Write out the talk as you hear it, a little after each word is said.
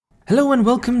Hello and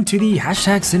welcome to the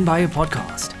 #SynBio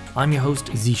podcast. I'm your host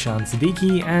Zishan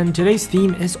Siddiqui, and today's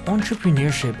theme is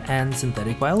entrepreneurship and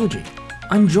synthetic biology.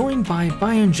 I'm joined by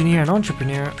bioengineer and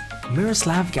entrepreneur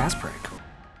Miroslav Gasparek.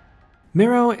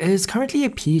 Miro is currently a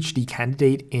PhD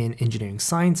candidate in engineering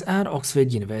science at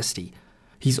Oxford University.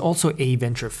 He's also a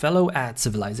venture fellow at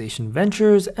Civilization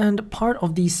Ventures and part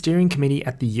of the steering committee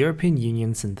at the European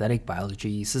Union Synthetic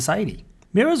Biology Society.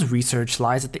 Miro's research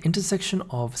lies at the intersection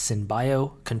of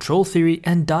synbio, control theory,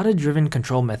 and data-driven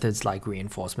control methods like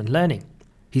reinforcement learning.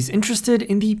 He's interested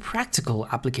in the practical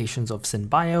applications of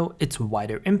synbio, its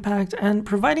wider impact, and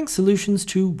providing solutions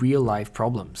to real-life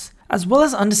problems, as well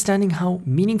as understanding how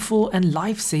meaningful and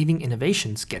life-saving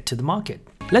innovations get to the market.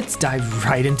 Let's dive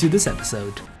right into this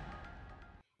episode.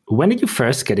 When did you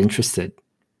first get interested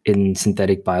in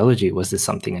synthetic biology? Was this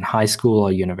something in high school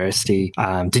or university?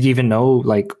 Did you even know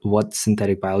what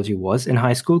synthetic biology was in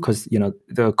high school? Because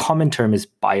the common term is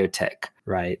biotech,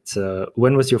 right? So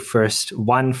when was your first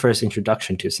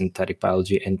introduction to synthetic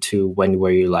biology, and two, when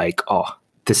were you like, oh,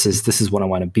 this is what I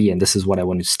want to be and this is what I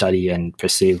want to study and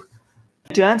pursue?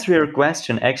 To answer your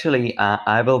question, actually,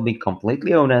 I will be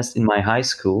completely honest. In my high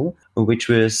school, which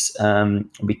was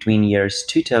between years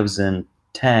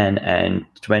 2010 and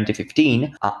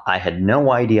 2015, I had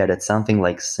no idea that something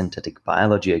like synthetic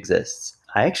biology exists.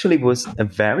 I actually was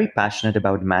very passionate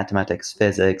about mathematics,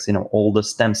 physics, all the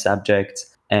STEM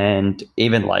subjects, and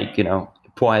even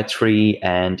poetry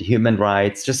and human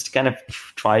rights, just kind of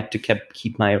tried to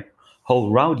keep my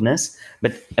whole roundness.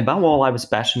 But above all, I was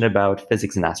passionate about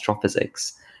physics and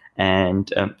astrophysics.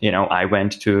 And, I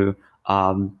went to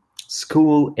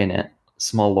school in a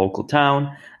small local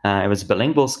town. It was a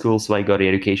bilingual school, so I got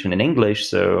education in English,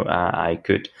 so I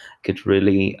could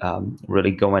really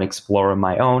go and explore on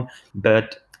my own.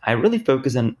 But I really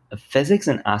focused on physics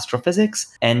and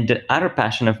astrophysics, and the other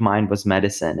passion of mine was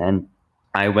medicine. And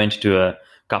I went to a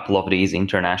couple of these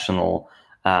international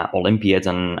Olympiads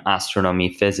on astronomy,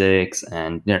 physics,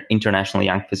 and International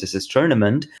Young Physicist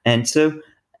Tournament. And so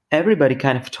everybody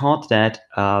kind of thought that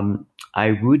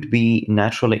I would be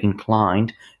naturally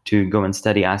inclined to go and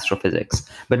study astrophysics.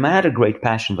 But my other great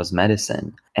passion was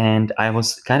medicine. And I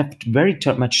was kind of very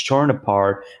much torn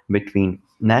apart between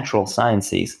natural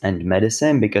sciences and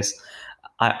medicine, because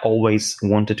I always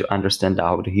wanted to understand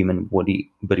how the human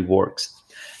body works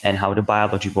and how the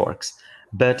biology works.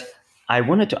 But I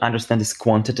wanted to understand this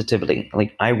quantitatively.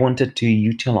 I wanted to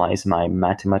utilize my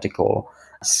mathematical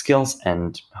skills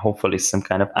and hopefully some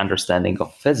kind of understanding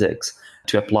of physics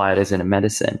to apply it as in a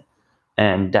medicine.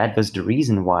 And that was the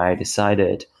reason why I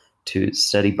decided to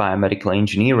study biomedical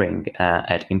engineering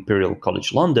at Imperial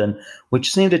College London,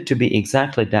 which seemed to be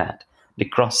exactly that, the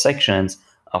cross sections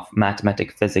of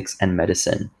mathematics, physics, and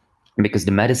medicine. Because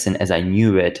the medicine, as I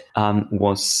knew it,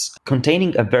 was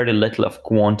containing a very little of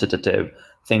quantitative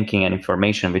thinking and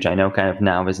information, which I know kind of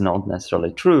now is not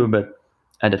necessarily true, but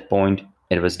at that point,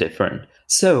 it was different.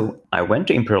 So I went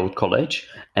to Imperial College,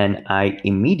 and I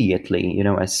immediately,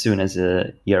 as soon as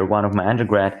year one of my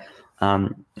undergrad,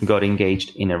 got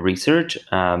engaged in a research.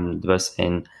 It was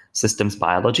in systems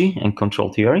biology and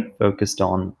control theory, focused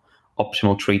on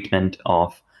optimal treatment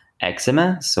of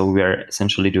eczema. So we're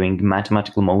essentially doing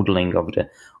mathematical modeling of the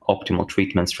optimal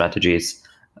treatment strategies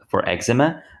for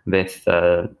eczema with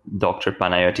Dr.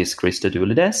 Panayotis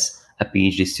Christodoulides, a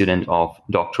PhD student of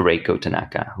Dr. Reiko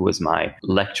Tanaka, who was my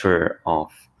lecturer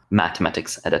of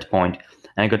mathematics at that point.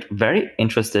 And I got very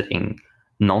interested in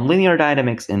nonlinear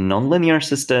dynamics and nonlinear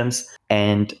systems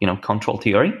and, control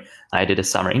theory. I did a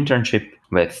summer internship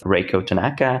with Reiko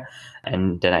Tanaka,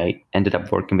 and then I ended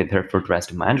up working with her for the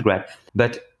rest of my undergrad.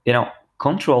 But,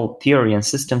 control theory and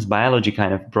systems biology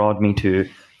kind of brought me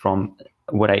from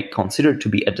what I considered to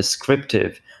be a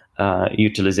descriptive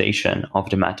utilization of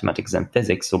the mathematics and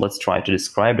physics. So let's try to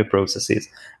describe the processes,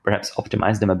 perhaps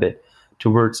optimize them a bit,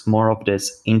 towards more of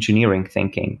this engineering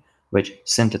thinking, which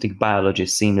synthetic biology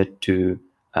seemed to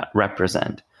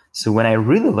represent. So when I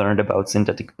really learned about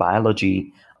synthetic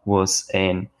biology was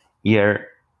in year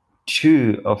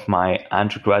 2 of my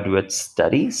undergraduate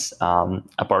studies.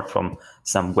 Apart from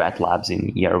some wet labs in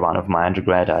year 1 of my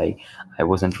undergrad, I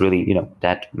wasn't really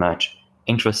that much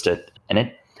interested in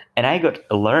it. And I got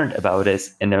learned about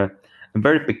this in a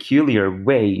very peculiar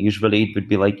way. Usually it would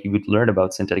be like you would learn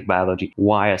about synthetic biology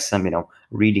via some,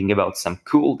 reading about some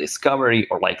cool discovery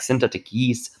or like synthetic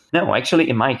yeast. No, actually,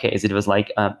 in my case, it was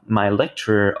like my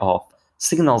lecturer of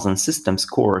signals and systems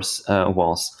course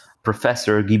was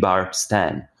Professor Gibar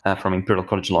Stan from Imperial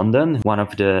College London, one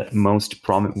of the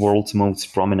world's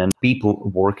most prominent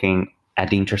people working at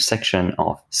the intersection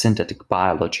of synthetic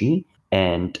biology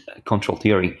and control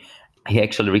theory. he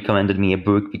actually recommended me a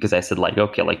book because I said like,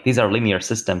 okay, like these are linear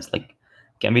systems, like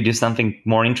can we do something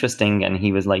more interesting? And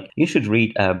he was like, you should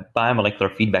read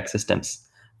Biomolecular Feedback Systems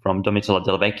from Domitilla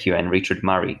Del Vecchio and Richard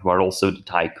Murray, who are also the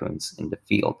tycoons in the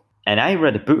field. And I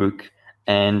read a book,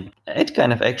 and it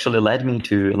kind of actually led me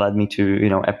to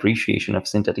appreciation of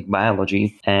synthetic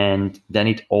biology, and then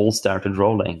it all started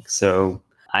rolling. So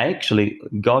I actually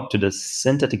got to the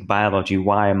synthetic biology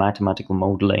via mathematical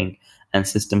modeling and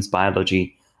systems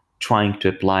biology, trying to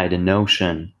apply the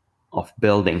notion of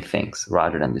building things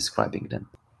rather than describing them.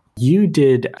 You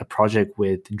did a project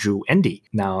with Drew Endy.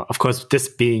 Now, of course, this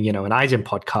being, an iGEM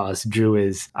podcast, Drew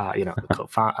is,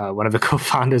 one of the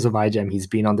co-founders of iGEM. He's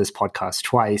been on this podcast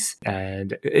twice.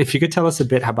 And if you could tell us a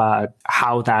bit about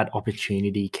how that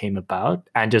opportunity came about,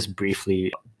 and just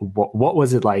briefly, what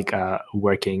was it like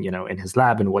working, in his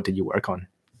lab, and what did you work on?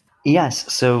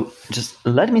 Yes, so just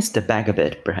let me step back a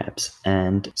bit, perhaps.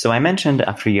 And so I mentioned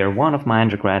after year one of my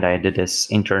undergrad, I did this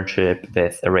internship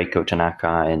with Reiko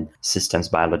Tanaka in systems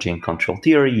biology and control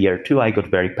theory. Year two, I got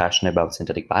very passionate about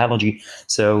synthetic biology.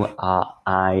 So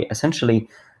I essentially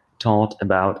thought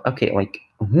about, okay, like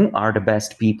who are the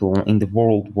best people in the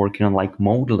world working on like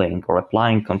modeling or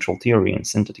applying control theory in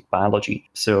synthetic biology?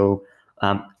 So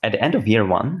at the end of year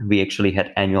one, we actually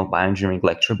had annual bioengineering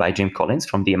lecture by Jim Collins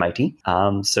from the MIT.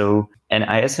 And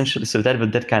I essentially, so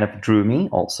that kind of drew me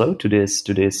also to this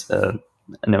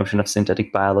notion of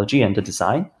synthetic biology and the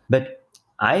design. But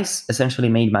I essentially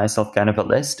made myself kind of a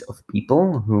list of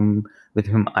people with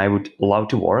whom I would love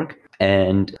to work.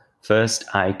 And first,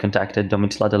 I contacted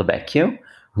Domitilla Del Vecchio,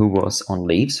 who was on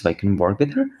leave, so I couldn't work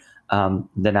with her.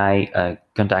 Then I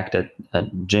contacted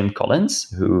Jim Collins,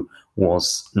 who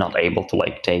was not able to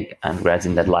like take undergrads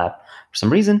in that lab for some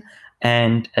reason.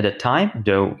 And at the time,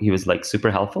 though, he was like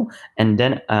super helpful. And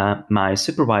then my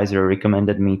supervisor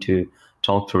recommended me to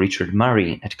talk to Richard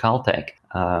Murray at Caltech,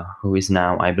 who is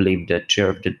now, I believe, the chair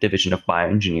of the Division of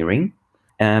Bioengineering,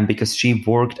 because she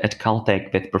worked at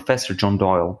Caltech with Professor John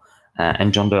Doyle.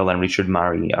 And John Doyle and Richard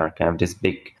Murray are kind of these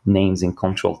big names in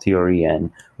control theory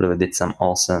and really did some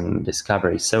awesome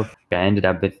discoveries. So I ended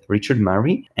up with Richard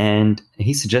Murray, and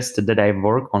he suggested that I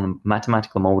work on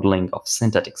mathematical modeling of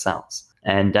synthetic cells.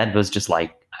 And that was just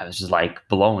like, I was just like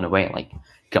blown away. Like,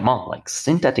 come on, like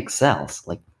synthetic cells,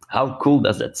 like how cool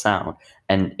does that sound?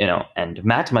 And, and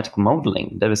mathematical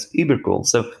modeling, that was uber cool.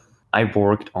 So I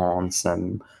worked on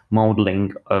some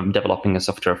modeling, developing a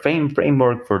software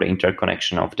framework for the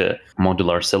interconnection of the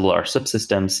modular cellular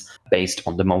subsystems based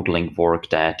on the modeling work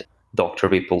that Dr.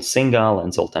 Vipul Singhal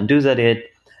and Zoltan Duza did.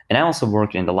 And I also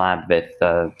worked in the lab with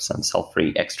some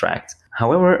cell-free extracts.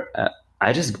 However,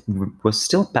 I just was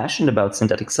still passionate about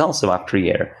synthetic cells. So after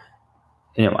year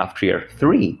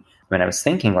 3, when I was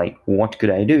thinking like, what could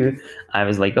I do? I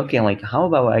was like, okay, like how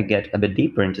about I get a bit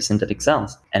deeper into synthetic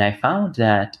cells? And I found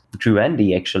that Drew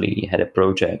Endy actually had a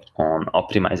project on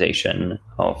optimization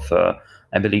of,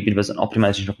 I believe it was an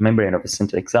optimization of membrane of the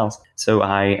synthetic cells. So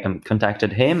I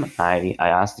contacted him. I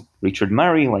asked Richard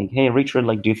Murray, like, hey, Richard,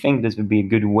 like, do you think this would be a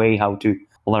good way how to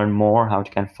learn more, how to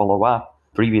kind of follow up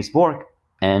previous work?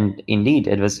 And indeed,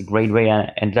 it was a great way.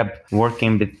 I ended up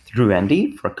working with Drew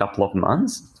Endy for a couple of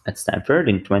months at Stanford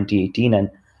in 2018. And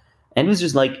it was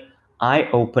just like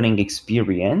eye-opening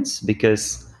experience,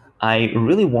 because I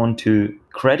really want to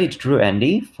credit Drew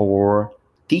Endy for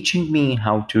teaching me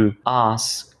how to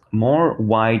ask more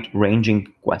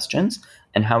wide-ranging questions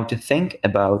and how to think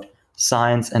about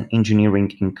science and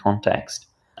engineering in context.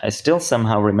 I still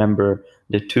somehow remember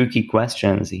the 2 key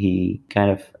questions he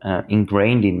kind of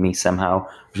ingrained in me somehow,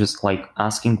 just like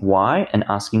asking why and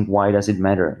asking why does it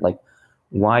matter? Like,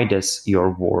 why does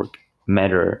your work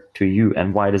matter to you,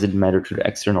 and why does it matter to the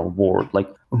external world? Like,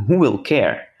 who will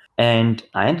care? And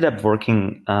I ended up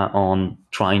working on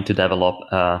trying to develop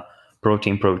a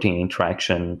protein-protein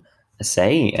interaction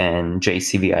assay and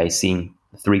JCVIC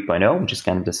 3.0, which is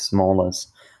kind of the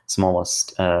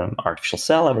smallest artificial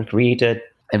cell ever created.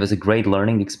 It was a great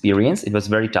learning experience. It was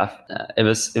very tough. It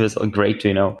was great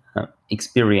to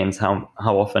experience how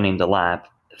often in the lab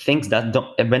things that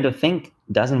when the thing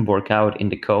doesn't work out in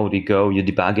the code, you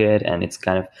debug it, and it's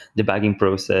kind of debugging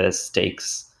process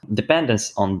takes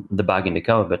dependence on the bug in the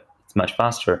code, but it's much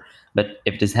faster. But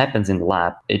if this happens in the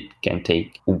lab, it can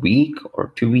take a week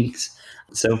or 2 weeks.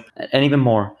 So, and even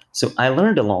more. So I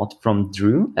learned a lot from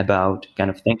Drew about kind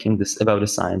of thinking about the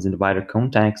science in the wider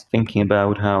context, thinking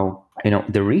about how,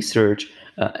 the research,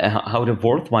 how the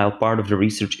worthwhile part of the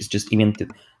research is just even to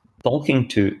talking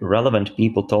to relevant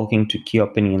people, talking to key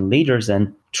opinion leaders,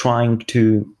 and trying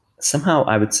to somehow,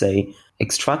 I would say,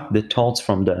 extract the thoughts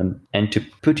from them and to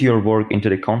put your work into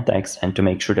the context and to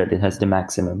make sure that it has the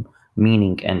maximum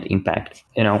meaning and impact.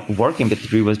 Working with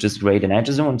Drew was just great, and I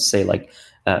just don't want to say like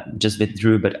just with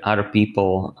Drew, but other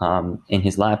people in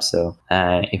his lab. So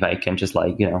if I can just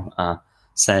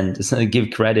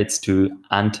give credits to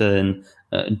Anton,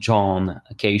 John,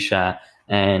 Keisha,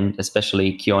 and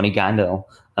especially Keone Gandel,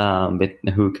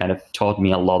 who kind of taught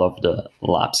me a lot of the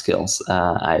lab skills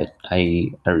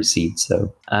I received.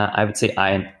 So I would say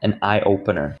I am an eye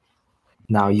opener.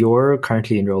 Now, you're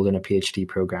currently enrolled in a PhD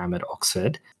program at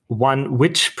Oxford.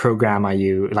 Which program are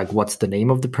you, like, what's the name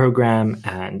of the program?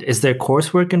 And is there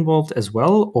coursework involved as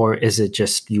well? Or is it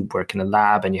just you work in a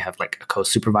lab and you have like a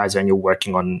co-supervisor and you're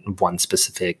working on one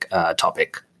specific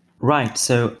topic? Right.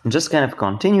 So just kind of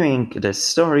continuing this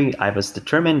story, I was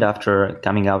determined after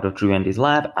coming out of Drew Andy's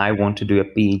lab, I want to do a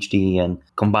PhD in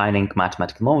combining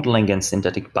mathematical modeling and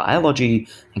synthetic biology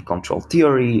and control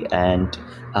theory, and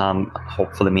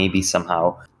hopefully maybe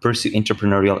somehow pursue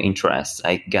entrepreneurial interests.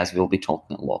 I guess we'll be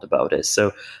talking a lot about this.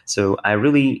 So I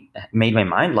really made my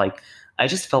mind like, I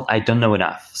just felt I don't know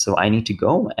enough. So I need to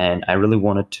go, and I really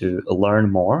wanted to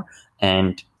learn more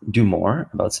and do more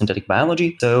about synthetic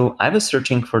biology. So I was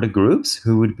searching for the groups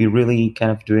who would be really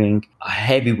kind of doing a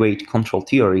heavyweight control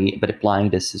theory, but applying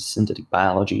this to synthetic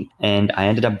biology. And I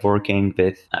ended up working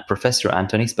with Professor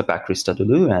Antonis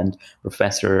Papachristodoulou and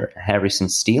Professor Harrison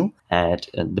Steele at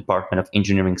the Department of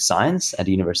Engineering Science at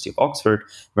the University of Oxford,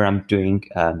 where I'm doing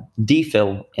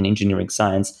DPhil in engineering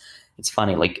science. It's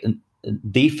funny, like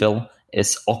DPhil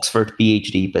is Oxford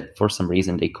PhD, but for some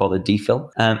reason they call it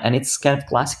DPhil. And it's kind of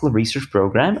classical research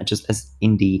program, just as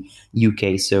in the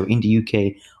UK. So in the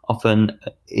UK, often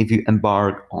if you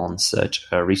embark on such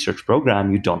a research program,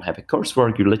 you don't have a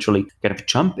coursework. You literally kind of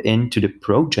jump into the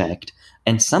project.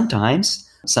 And sometimes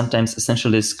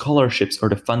essentially the scholarships or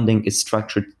the funding is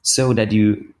structured so that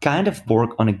you kind of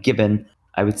work on a given,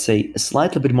 I would say, a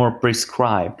slightly bit more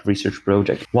prescribed research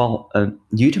project. Well,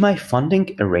 due to my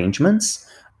funding arrangements,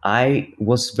 I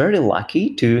was very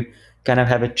lucky to kind of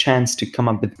have a chance to come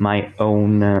up with my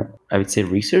own, I would say,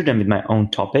 research and with my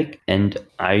own topic. And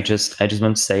I just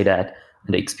want to say that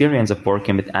the experience of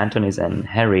working with Antonis and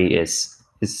Harry has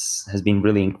been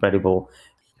really incredible.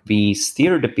 We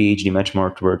steer the PhD much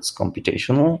more towards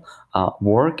computational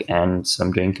work, and so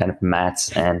I'm doing kind of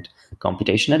maths and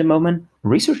computation at the moment.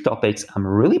 Research topics I'm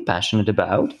really passionate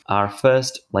about are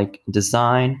first like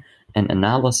design and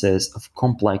analysis of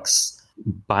complex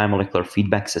biomolecular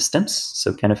feedback systems.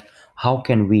 So kind of how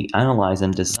can we analyze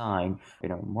and design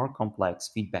more complex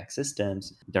feedback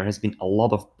systems? There has been a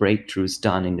lot of breakthroughs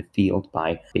done in the field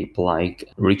by people like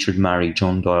Richard Murray,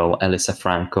 John Doyle, Elisa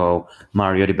Franco,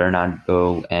 Mario Di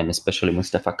Bernardo, and especially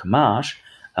Mustafa Kamash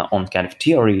on kind of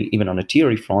theory, even on the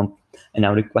theory front. And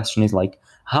now the question is like,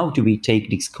 how do we take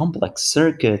these complex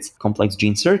circuits, complex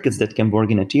gene circuits that can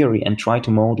work in a theory, and try to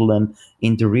model them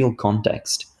in the real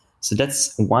context? So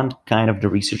that's one kind of the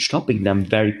research topic that I'm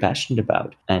very passionate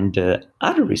about. And the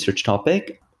other research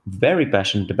topic very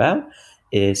passionate about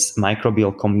is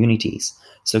microbial communities.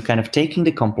 So kind of taking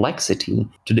the complexity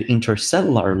to the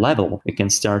intercellular level, we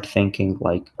can start thinking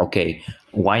like, okay,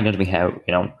 why don't we have,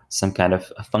 some kind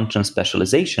of function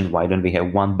specialization? Why don't we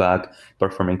have one bug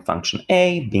performing function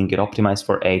A, being optimized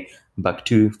for A, bug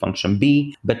 2, function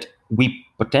B, but we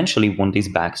potentially want these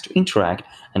bugs to interact.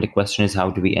 And the question is, how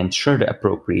do we ensure the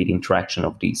appropriate interaction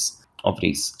of these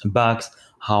bugs?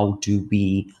 How do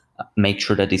we make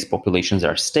sure that these populations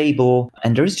are stable?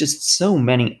 And there's just so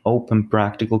many open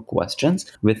practical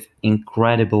questions with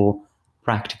incredible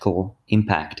practical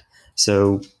impact.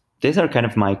 So these are kind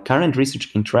of my current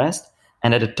research interest.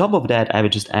 And at the top of that, I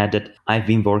would just add that I've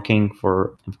been working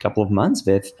for a couple of months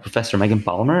with Professor Megan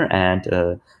Palmer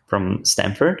and from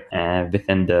Stanford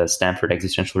within the Stanford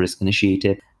Existential Risk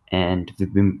Initiative. And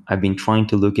I've been trying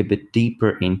to look a bit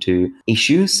deeper into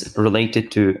issues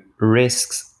related to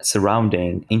risks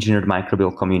surrounding engineered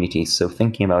microbial communities. So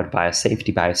thinking about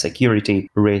biosafety, biosecurity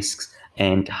risks,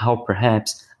 and how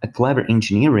perhaps a clever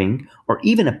engineering or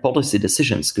even a policy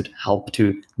decisions could help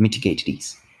to mitigate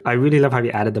these. I really love how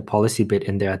you added the policy bit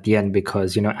in there at the end,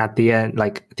 because, at the end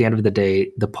of the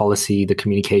day, the policy, the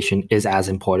communication is as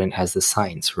important as the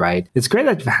science, right? It's great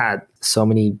that you've had so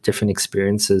many different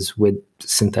experiences with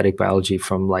synthetic biology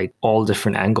from like all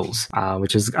different angles,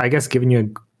 which is, I guess, giving you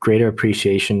a greater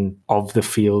appreciation of the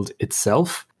field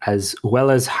itself, as well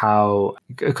as how,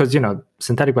 because,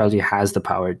 synthetic biology has the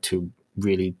power to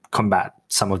really combat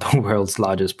some of the world's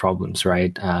largest problems,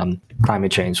 right?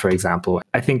 Climate change, for example.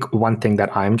 I think one thing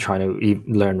that I'm trying to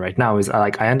learn right now is I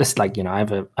understand, I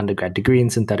have an undergrad degree in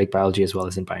synthetic biology as well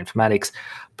as in bioinformatics,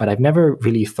 but I've never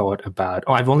really thought about,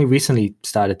 I've only recently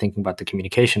started thinking about the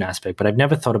communication aspect, but I've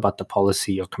never thought about the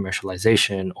policy or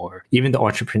commercialization or even the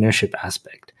entrepreneurship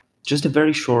aspect. Just a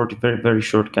very short, very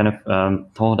short kind of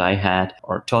thought I had,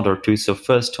 or thought or two. So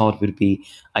first thought would be,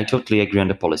 I totally agree on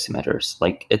the policy matters.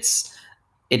 Like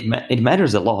it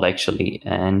matters a lot actually,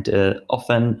 and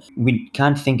often we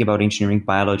can't think about engineering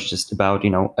biology just about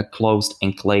a closed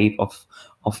enclave of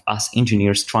us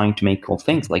engineers trying to make cool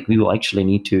things. Like we will actually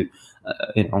need to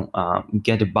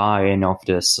get a buy-in of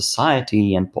the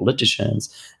society and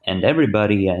politicians and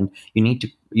everybody, and you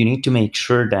need to make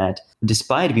sure that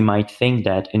despite we might think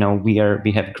that we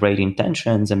have great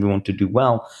intentions and we want to do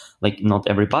well, like not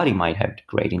everybody might have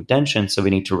great intentions, so we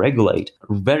need to regulate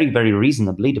very, very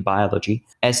reasonably the biology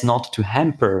as not to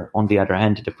hamper on the other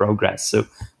hand the progress. So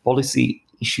policy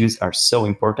issues are so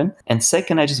important. And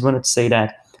second, I just wanted to say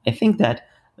that I think that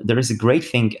there is a great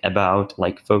thing about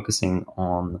like focusing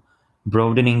on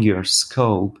broadening your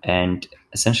scope and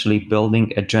essentially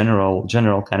building a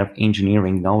general kind of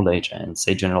engineering knowledge and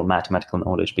say general mathematical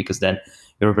knowledge, because then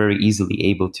you're very easily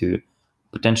able to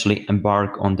potentially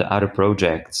embark on the other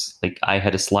projects. Like I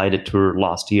had a slide tour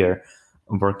last year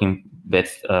working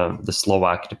with the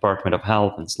Slovak Department of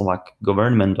Health and Slovak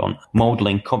government on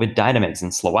modeling COVID dynamics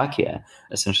in Slovakia,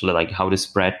 essentially like how the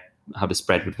spread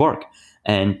would work.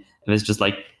 And it was just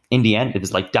like, in the end, it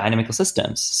was like dynamical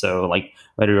systems. So like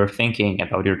whether you're thinking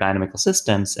about your dynamical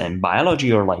systems in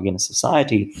biology or like in a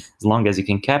society, as long as you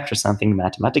can capture something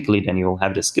mathematically, then you'll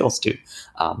have the skills to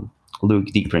look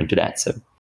deeper into that. So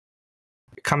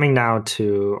coming now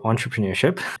to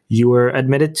entrepreneurship, you were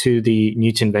admitted to the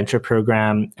Newton Venture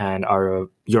Program and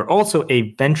you're also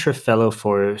a venture fellow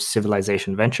for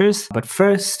Civilization Ventures. But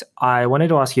first, I wanted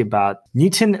to ask you about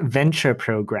Newton Venture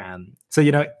Program. So,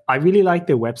 I really like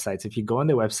their websites. If you go on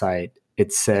their website,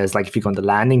 it says, like, if you go on the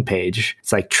landing page,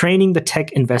 it's like training the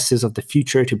tech investors of the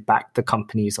future to back the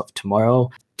companies of tomorrow.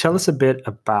 Tell us a bit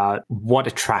about what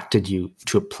attracted you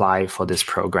to apply for this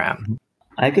program.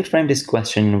 I could frame this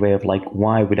question in a way of like,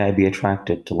 why would I be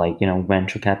attracted to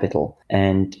venture capital?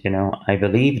 And, I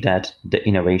believe that the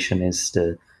innovation is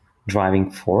the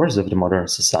driving force of the modern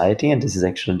society. And this is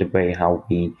actually the way how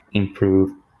we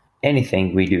improve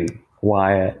anything we do.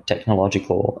 Via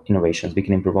technological innovations, we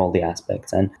can improve all the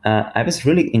aspects. And I was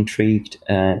really intrigued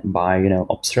by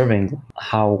observing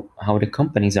how the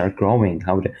companies are growing,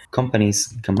 how the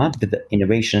companies come up with the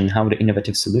innovation, how the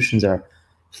innovative solutions are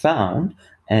found.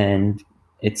 And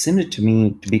it seemed to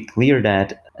me to be clear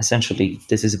that essentially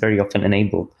this is very often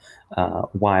enabled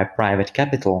via private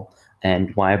capital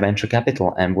and via venture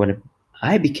capital. And what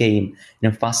I became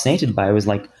fascinated by was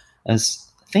I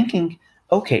was thinking,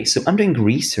 okay, so I'm doing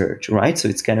research, right? So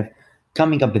it's kind of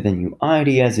coming up with the new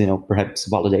ideas, perhaps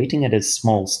validating at a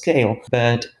small scale.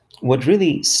 But what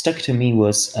really stuck to me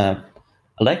was a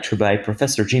lecture by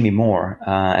Professor Jimmy Moore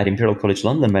at Imperial College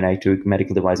London when I took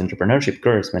medical device entrepreneurship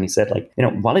course, when he said,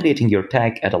 validating your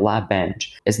tech at a lab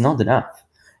bench is not enough.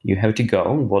 You have to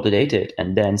go validate it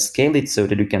and then scale it so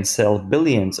that you can sell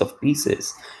billions of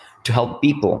pieces to help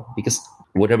people, because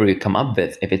whatever you come up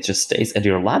with, if it just stays at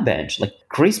your lab bench, like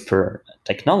CRISPR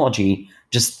technology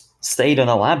just stayed on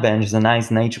a lab bench as a nice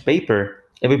Nature paper,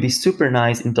 it would be super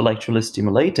nice, intellectually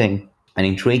stimulating and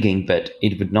intriguing, but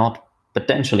it would not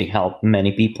potentially help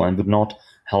many people and would not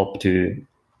help to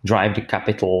drive the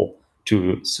capital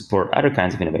to support other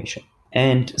kinds of innovation.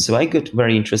 And so I got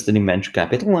very interested in venture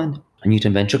capital, and a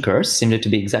Newton Venture course seemed to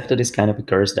be exactly this kind of a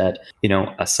course that,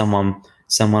 as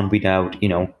someone without,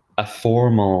 a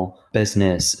formal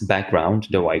business background,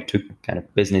 though I took kind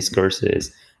of business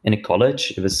courses in a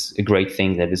college, it was a great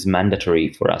thing that it was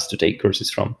mandatory for us to take courses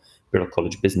from Imperial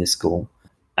College Business School.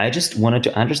 I just wanted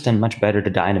to understand much better the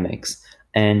dynamics.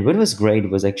 And what was great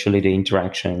was actually the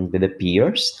interaction with the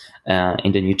peers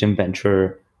in the Newton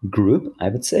Venture group, I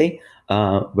would say,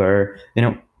 where,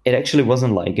 it actually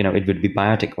wasn't like, it would be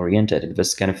biotech oriented. It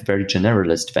was kind of very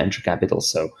generalist venture capital,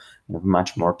 so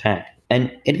much more tech. And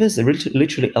it was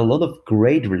literally a lot of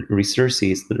great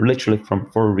resources, literally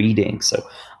for reading. So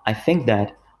I think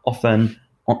that often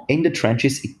in the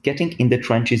trenches, getting in the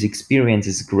trenches experience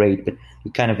is great, but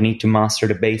you kind of need to master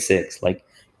the basics. Like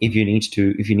if you need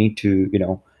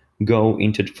to, go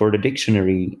for the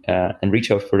dictionary and reach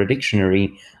out for the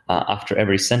dictionary after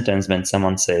every sentence when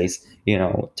someone says,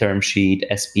 term sheet,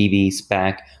 SPV,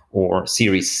 SPAC, or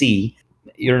Series C,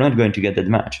 you're not going to get that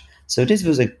much. So this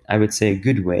was, I would say, a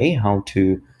good way how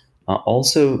to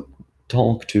also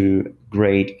talk to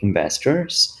great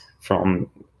investors from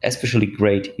especially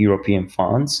great European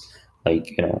funds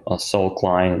like Sol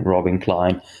Klein, Robin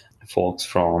Klein, folks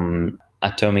from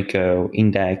Atomico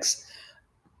Index,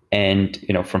 and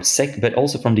from SEC, but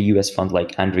also from the US fund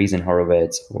like Andreessen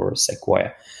Horowitz or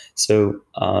Sequoia. So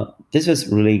this was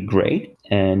really great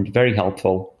and very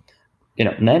helpful.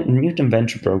 Newton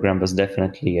Venture Program was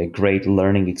definitely a great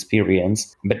learning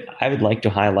experience, but I would like to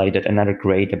highlight that another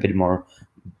great, a bit more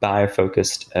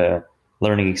bio-focused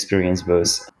learning experience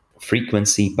was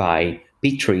Frequency by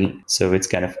Petrie. So it's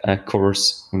kind of a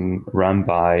course run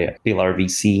by Pillar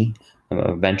VC,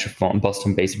 a venture fund,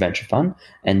 Boston-based venture fund,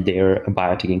 and their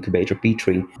biotech incubator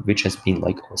Petrie, which has been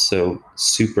like also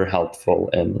super helpful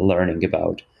in learning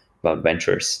about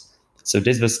ventures. So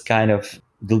this was kind of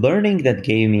the learning that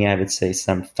gave me, I would say,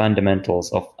 some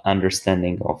fundamentals of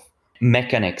understanding of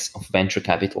mechanics of venture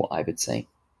capital, I would say.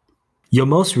 Your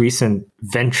most recent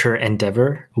venture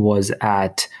endeavor was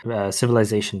at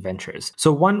Civilization Ventures.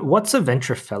 So what's a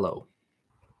venture fellow?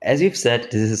 As you've said,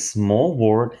 this is a small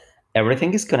world.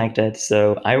 Everything is connected.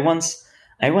 So I once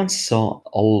saw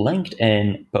a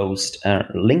LinkedIn post,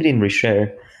 LinkedIn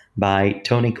reshare by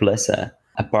Tony Kulesa,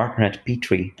 a partner at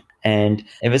Petrie. And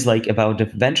it was like about the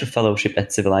venture fellowship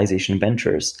at Civilization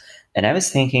Ventures. And I was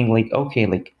thinking like, okay,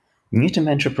 like Newton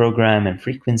Venture Program and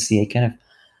Frequency, I kind of,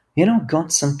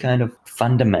 got some kind of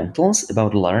fundamentals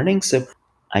about learning. So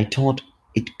I thought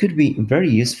it could be very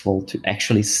useful to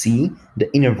actually see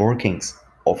the inner workings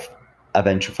of a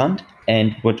venture fund.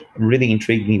 And what really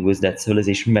intrigued me was that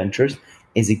Civilization Ventures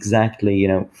is exactly,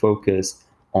 focused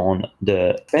on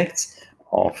the aspects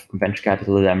of venture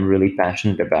capital that I'm really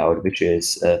passionate about, which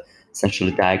is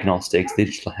essentially diagnostics,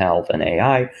 digital health and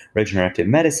AI, regenerative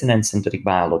medicine, and synthetic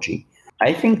biology.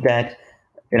 I think that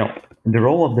the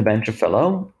role of the venture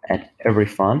fellow at every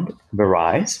fund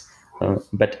varies,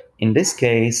 but in this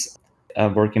case,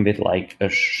 working with like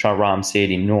Shahram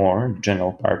Saidi Noor,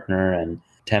 general partner, and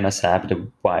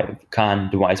Temasab, Khan,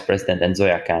 the vice president, and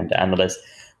Zoya Khan, the analyst,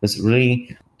 was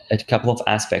really a couple of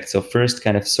aspects. So first,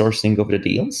 kind of sourcing of the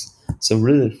deals. So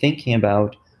really thinking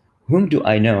about whom do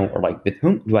I know, or like with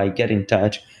whom do I get in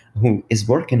touch, who is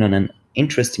working on an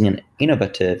interesting and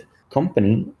innovative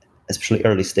company, especially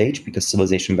early stage, because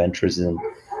Civilization Ventures is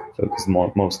focused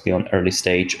mostly on early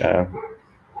stage,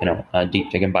 deep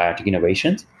tech and biotech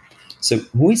innovations. So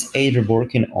who is either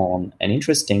working on an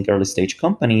interesting early stage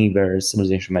company where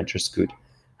Civilization Ventures could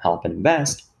help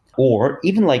invest, or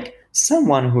even like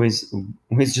someone who is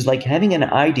just like having an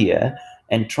idea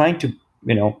and trying to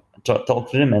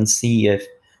talk to them and see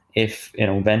if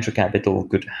venture capital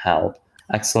could help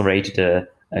accelerate the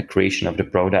creation of the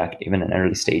product even in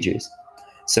early stages.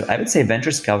 So I would say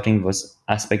venture scouting was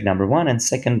aspect number one, and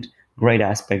second great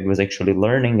aspect was actually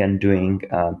learning and doing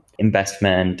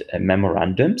investment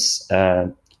memorandums.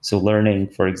 So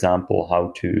learning, for example,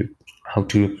 how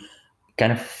to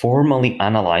kind of formally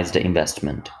analyze the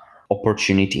investment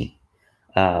opportunity.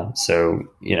 So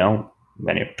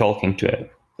when you're talking to a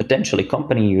potentially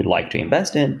company you'd like to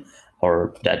invest in,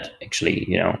 or that actually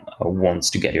wants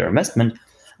to get your investment,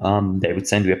 they would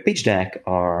send you a pitch deck,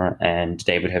 and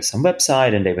they would have some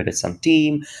website, and they would have some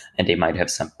team, and they might have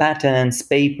some patents,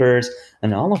 papers,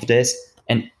 and all of this.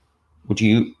 And what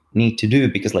you need to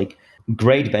do, because like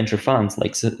great venture funds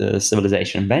like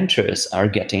Civilization Ventures are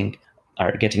getting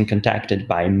contacted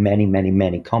by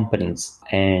many companies,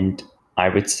 and I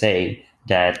would say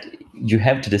that you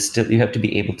have to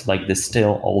be able to like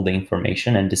distill all the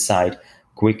information and decide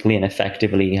quickly and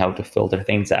effectively how to filter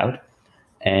things out.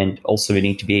 And also you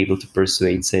need to be able to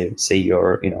persuade, say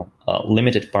your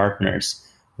limited partners,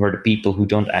 who are the people who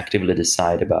don't actively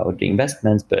decide about the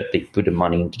investments, but they put the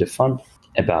money into the fund,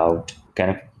 about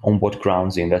kind of on what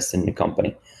grounds you invest in the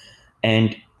company.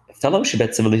 And fellowship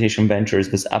at Civilization Ventures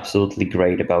was absolutely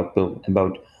great about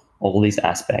all these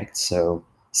aspects. So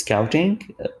scouting,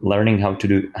 learning how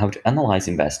to analyze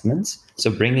investments,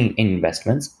 so bringing in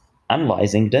investments,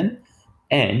 analyzing them,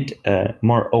 and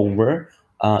moreover,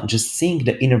 just seeing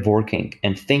the inner working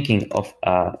and thinking of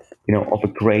a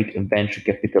great venture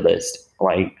capitalist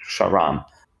like Shahram.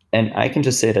 And I can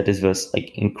just say that this was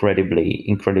like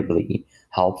incredibly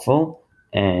helpful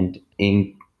and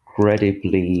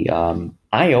incredibly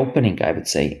eye-opening, I would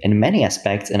say, in many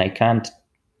aspects. And I can't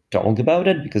talk about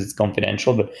it because it's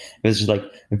confidential, but it was just like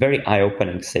very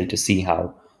eye-opening, say, to see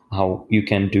how you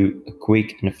can do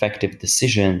quick and effective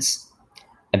decisions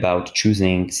about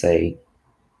choosing, say,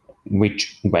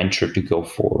 which venture to go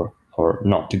for or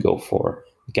not to go for,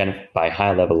 kind of by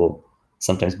high level,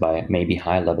 sometimes by maybe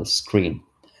high level screen.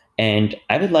 And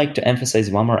I would like to emphasize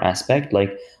one more aspect,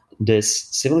 like this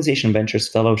Civilization Ventures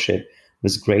Fellowship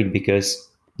was great because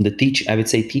I would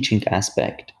say teaching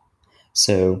aspect.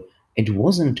 So it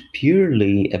wasn't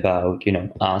purely about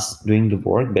us doing the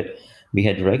work, but we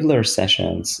had regular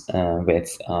sessions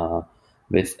with the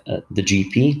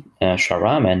GP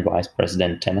Sharam and Vice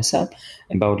President Temesap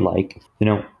about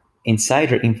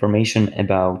insider information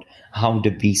about how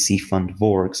the VC fund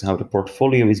works, how the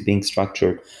portfolio is being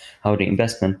structured, how the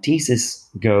investment thesis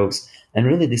goes, and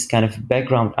really this kind of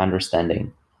background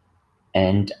understanding.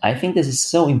 And I think this is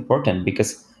so important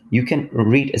because you can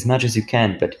read as much as you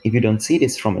can, but if you don't see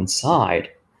this from inside,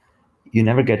 you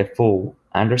never get a full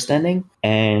understanding.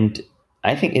 And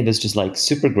I think it was just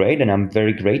super great, and I'm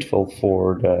very grateful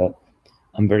for the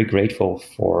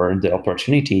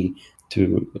opportunity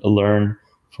to learn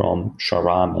from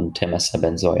Sharam and Temesab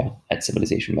and Zoya at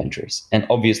Civilization Ventures, and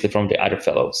obviously from the other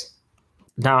fellows.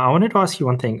 Now, I wanted to ask you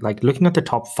one thing. Like looking at the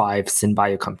top 5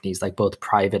 synbio companies, like both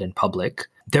private and public,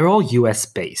 they're all US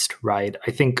based, right?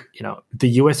 I think, the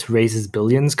US raises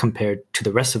billions compared to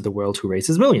the rest of the world who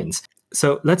raises millions.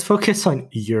 So let's focus on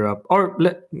Europe, or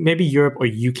maybe Europe or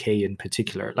UK in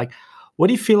particular. Like, what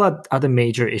do you feel are the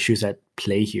major issues at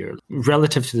play here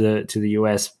relative to the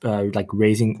US?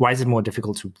 Raising, why is it more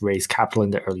difficult to raise capital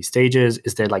in the early stages?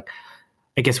 Is there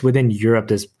I guess within Europe,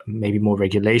 there's maybe more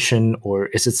regulation, or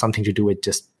is it something to do with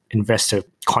just investor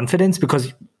confidence?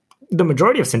 Because the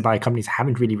majority of synbio companies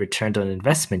haven't really returned on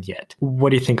investment yet. What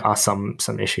do you think are some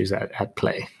issues at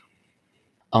play?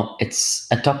 Oh, it's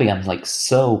a topic I'm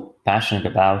so passionate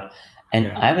about, and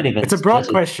Yeah. I would even. It's a broad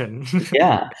question.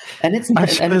 Yeah, and it's not.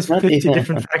 Sure And it's there's not 50 even,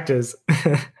 different factors.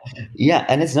 Yeah,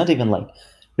 and it's not even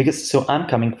because so I'm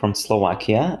coming from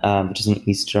Slovakia, which is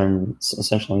in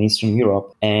Central and Eastern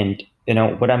Europe, and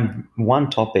one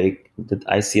topic that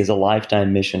I see as a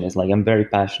lifetime mission is I'm very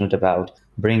passionate about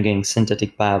bringing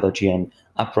synthetic biology and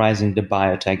uprising the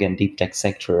biotech and deep tech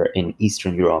sector in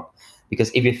Eastern Europe. Because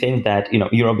if you think that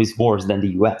Europe is worse than the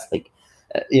US,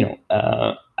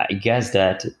 I guess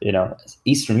that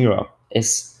Eastern Europe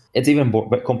it's even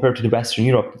but compared to the Western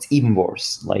Europe, it's even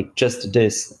worse. Just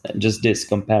this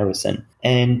comparison.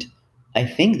 And I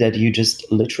think that you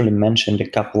just literally mentioned a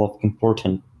couple of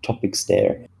important topics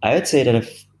there. I would say that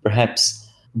if perhaps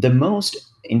the most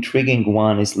intriguing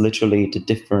one is literally the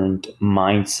different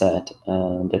mindset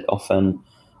that often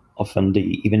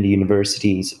even the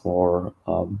universities or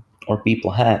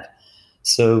people have.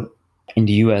 So in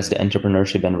the US, the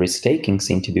entrepreneurship and risk taking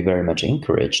seem to be very much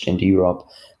encouraged. In Europe,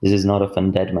 this is not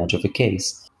often that much of a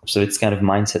case. So it's kind of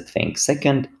mindset thing.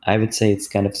 Second, I would say it's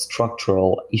kind of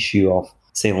structural issue of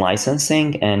say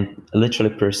licensing and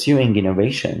literally pursuing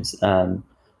innovations.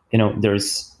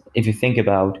 There's if you think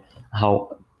about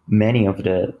how many of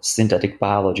the synthetic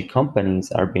biology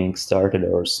companies are being started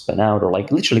or spun out, or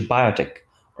literally biotech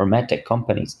or medtech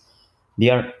companies, they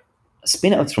are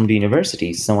spin-outs from the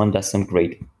universities. Someone does some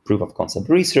great proof of concept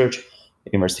research,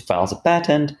 university files a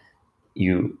patent,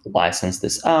 you license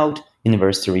this out,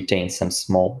 university retains some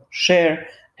small share,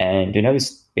 and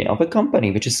spin off a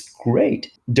company, which is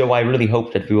great. Though I really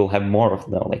hope that we will have more of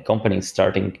them, companies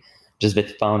starting just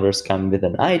with founders coming with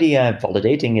an idea,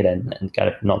 validating it, and kind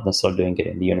of not necessarily doing it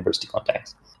in the university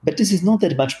context. But this is not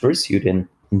that much pursued in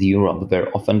the Europe,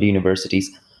 where often the universities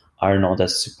are not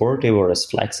as supportive or as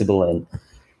flexible in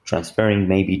transferring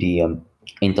maybe the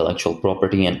intellectual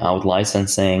property and out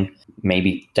licensing.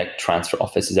 Maybe tech transfer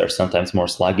offices are sometimes more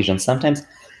sluggish, and sometimes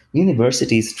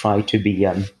universities try to be,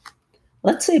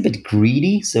 let's say, a bit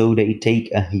greedy. So they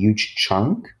take a huge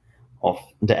chunk of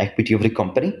the equity of the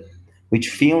company, which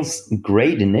feels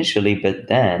great initially, but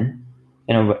then,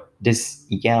 this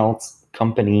yields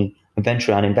company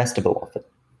eventually uninvestable of it.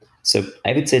 So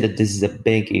I would say that this is a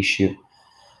big issue.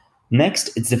 Next,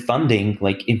 it's the funding.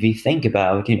 If we think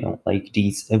about,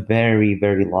 these very,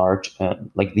 very large,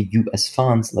 the US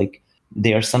funds,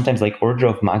 they are sometimes order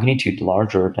of magnitude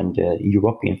larger than the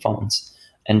European funds.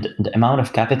 And the amount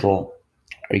of capital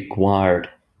required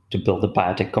to build a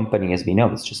biotech company, as we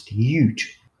know, is just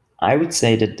huge. I would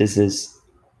say that this is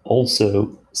also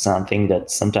something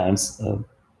that sometimes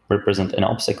represent an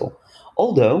obstacle.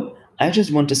 Although, I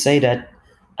just want to say that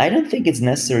I don't think it's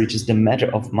necessarily just a matter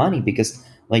of money, because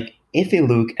if you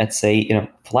look at, say,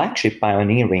 Flagship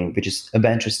Pioneering, which is a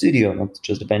venture studio, not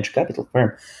just a venture capital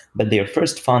firm, but their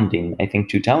first fund in, I think,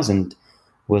 2000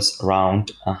 was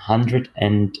around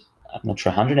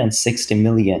 160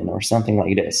 million or something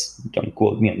like this. Don't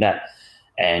quote me on that.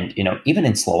 And, even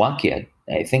in Slovakia,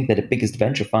 I think that the biggest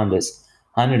venture fund is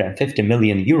 150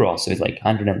 million euros. So it's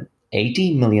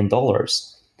 $180 million.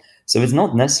 So it's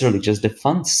not necessarily just the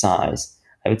fund size.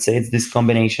 I would say it's this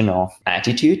combination of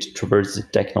attitude towards the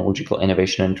technological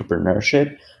innovation and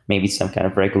entrepreneurship, maybe some kind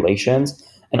of regulations,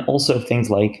 And also things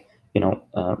like,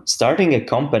 starting a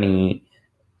company,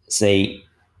 say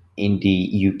in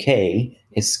the UK,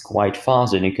 is quite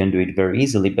fast and you can do it very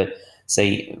easily. But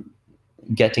say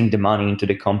getting the money into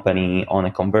the company on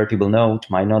a convertible note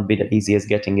might not be that easy as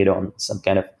getting it on some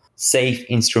kind of safe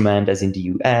instrument as in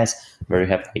the US, where you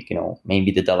have like,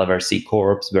 maybe the Delaware C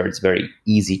Corps, where it's very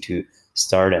easy to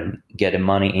start and get the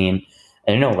money in.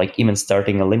 And like even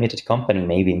starting a limited company,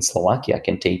 maybe in Slovakia,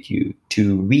 can take you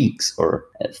 2 weeks or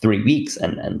 3 weeks.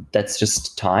 And that's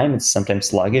just time. It's sometimes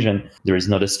sluggish and there is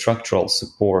not a structural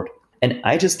support. And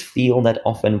I just feel that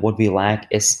often what we lack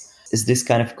is this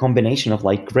kind of combination of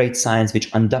like great science, which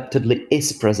undoubtedly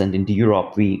is present in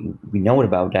Europe. We know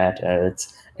about that.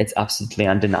 It's absolutely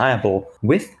undeniable,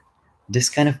 with this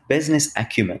kind of business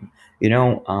acumen.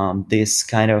 This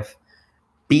kind of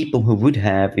people who would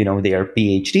have their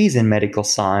PhDs in medical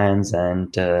science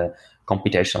and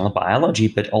computational biology,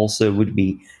 but also would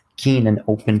be keen and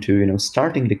open to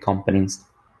starting the companies.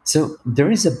 So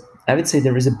I would say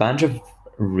there is a bunch of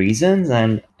reasons,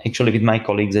 and actually with my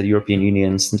colleagues at European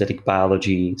Union Synthetic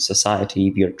Biology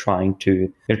Society, we're trying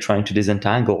to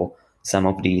disentangle some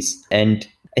of these. And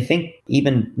I think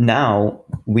even now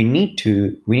we need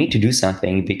to do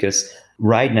something, because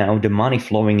right now the money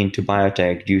flowing into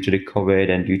biotech due to the COVID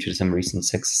and due to some recent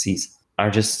successes are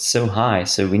just so high.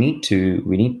 So we need to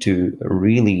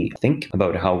really think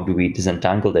about how do we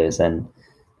disentangle this. And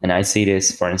I see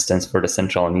this, for instance, for the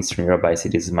Central and Eastern Europe. I see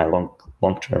this as my lifelong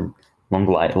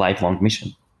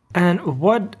mission. And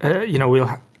what,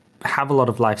 we'll have a lot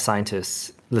of life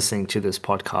scientists listening to this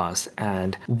podcast.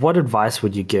 And what advice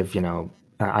would you give,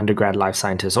 undergrad life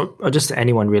scientists, or just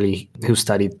anyone really who's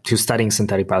studying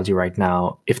synthetic biology right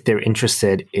now, if they're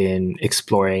interested in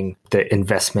exploring the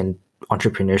investment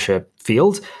entrepreneurship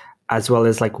field, as well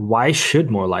as like, why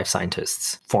should more life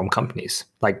scientists form companies?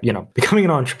 Like, becoming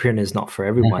an entrepreneur is not for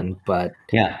everyone, but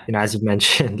as you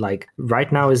mentioned, like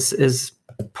right now is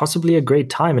possibly a great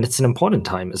time, and it's an important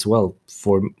time as well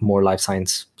for more life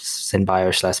science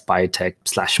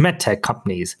synbio/biotech/medtech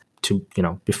companies to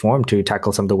be formed to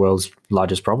tackle some of the world's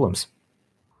largest problems.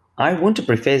 I want to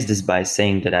preface this by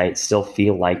saying that I still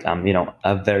feel like I'm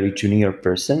a very junior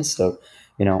person, so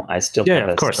I still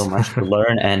have so much to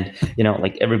learn, and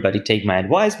like everybody take my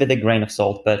advice with a grain of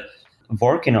salt. But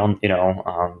working on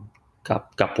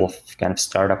couple of kind of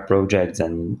startup projects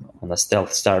and on a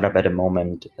stealth startup at the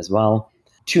moment as well.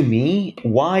 To me,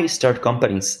 why start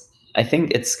companies? I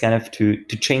think it's kind of to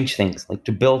change things, like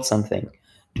to build something,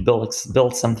 to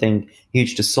build something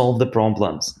huge, to solve the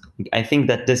problems. I think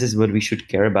that this is what we should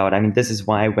care about. I mean, this is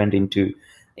why I went into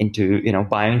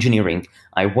bioengineering.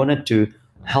 I wanted to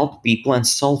help people and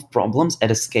solve problems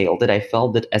at a scale that I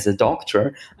felt that as a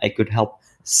doctor I could help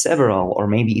several or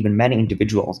maybe even many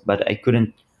individuals, but I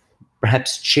couldn't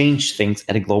perhaps change things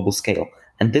at a global scale.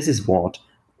 And this is what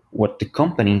the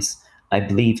companies, I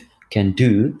believe, can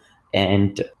do.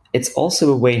 And it's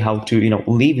also a way how to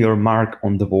leave your mark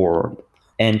on the world.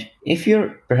 And if you're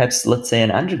perhaps, let's say,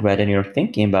 an undergrad and you're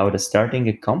thinking about starting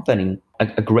a company,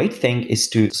 a great thing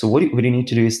is what you need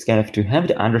to do is kind of to have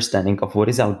the understanding of what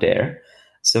is out there,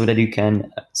 so that you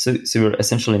can, so you're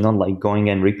essentially not like going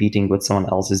and repeating what someone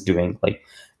else is doing, like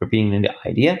repeating the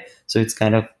idea. So it's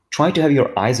kind of try to have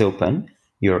your eyes open,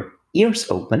 your ears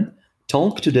open,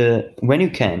 talk to when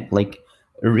you can, like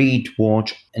read,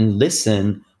 watch, and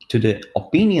listen to the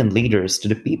opinion leaders, to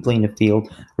the people in the field,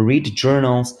 read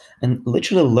journals, and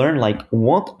literally learn like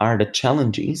what are the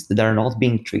challenges that are not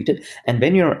being treated. And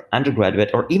when you're undergraduate,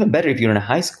 or even better if you're in a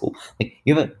high school, like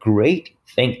you have a great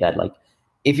thing that like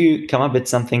if you come up with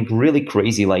something really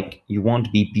crazy, like you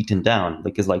won't be beaten down,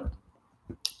 because like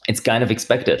it's kind of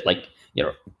expected. Like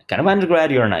you're kind of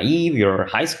undergrad, you're naive, you're a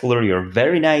high schooler, you're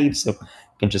very naive, so you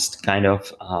can just kind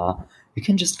of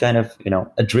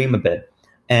dream a bit.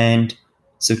 And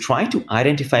so try to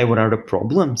identify what are the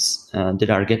problems that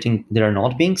are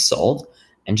not being solved,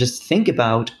 and just think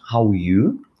about how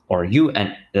you,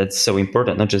 and that's so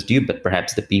important, not just you, but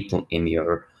perhaps the people in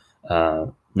your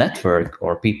network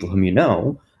or people whom you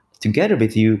know together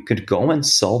with you could go and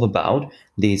solve about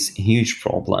these huge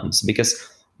problems. Because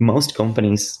most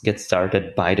companies get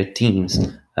started by the teams,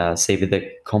 say with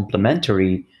the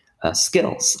complementary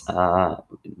skills.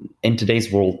 In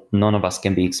today's world, none of us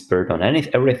can be expert on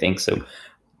everything. So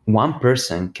one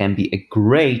person can be a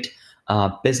great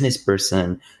business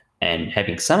person and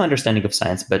having some understanding of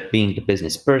science, but being the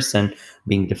business person,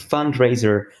 being the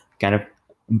fundraiser, kind of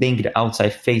being the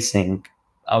outside facing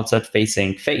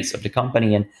face of the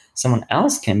company. And someone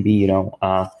else can be,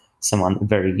 someone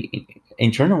very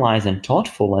internalized and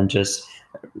thoughtful, and just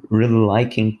really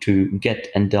liking to get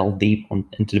and delve deep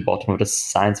into the bottom of the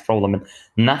science problem, and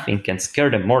nothing can scare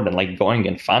them more than like going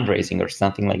and fundraising or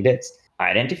something like this.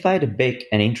 Identify the big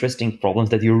and interesting problems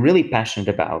that you're really passionate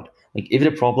about. Like if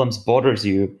the problems bothers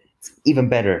you, it's even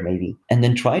better maybe. And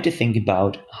then try to think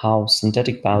about how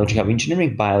synthetic biology, how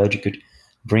engineering biology could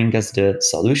bring us the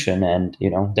solution, and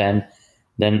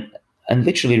then and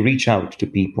literally reach out to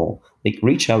people. Like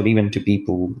reach out even to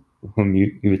people whom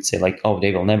you would say like, oh,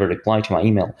 they will never reply to my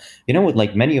email. You know what,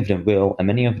 like many of them will, and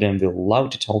many of them will love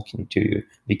to talking to you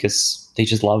because they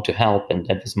just love to help. And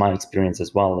that was my experience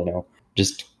as well,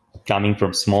 just coming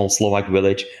from small Slovak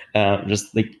village,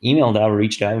 just like emailed out,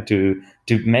 reached out to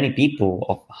many people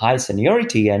of high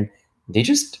seniority, and they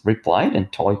just replied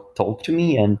and talked to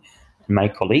me and my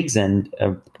colleagues, and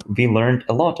we learned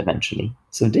a lot eventually.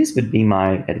 So this would be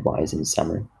my advice in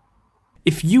summary.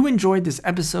 If you enjoyed this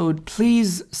episode,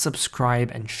 please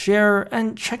subscribe and share,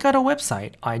 and check out our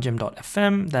website,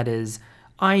 igem.fm, that is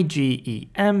igem.fm.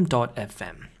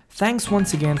 Thanks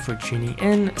once again for tuning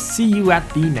in. See you at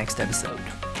the next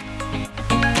episode.